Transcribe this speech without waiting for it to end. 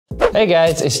Hey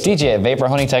guys, it's DJ at Vapor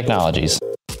Honey Technologies.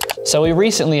 So we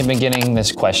recently have been getting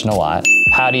this question a lot.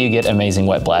 How do you get amazing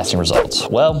wet blasting results?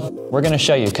 Well, we're gonna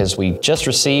show you because we just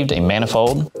received a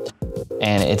manifold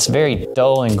and it's very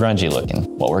dull and grungy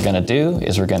looking. What we're gonna do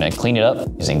is we're gonna clean it up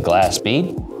using glass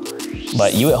bead,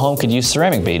 but you at home could use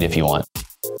ceramic bead if you want.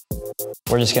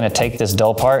 We're just gonna take this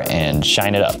dull part and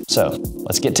shine it up. So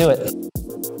let's get to it.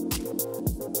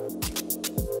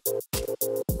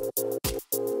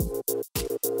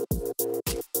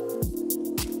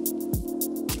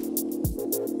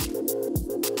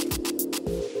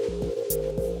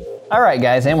 All right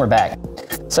guys, and we're back.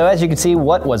 So as you can see,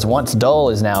 what was once dull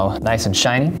is now nice and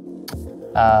shiny.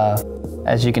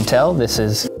 As you can tell, this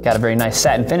has got a very nice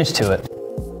satin finish to it.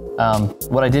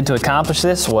 What I did to accomplish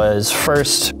this was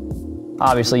first,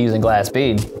 obviously using glass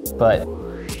bead, but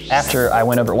after I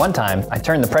went over it one time, I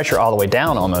turned the pressure all the way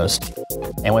down almost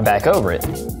and went back over it.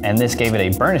 And this gave it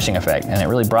a burnishing effect and it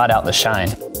really brought out the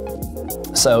shine.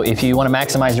 So if you want to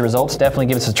maximize your results, definitely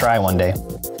give us a try one day.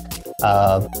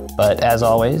 But as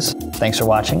always, thanks for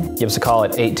watching. Give us a call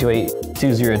at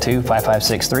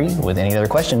 828-202-5563 with any other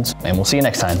questions, and we'll see you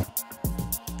next time.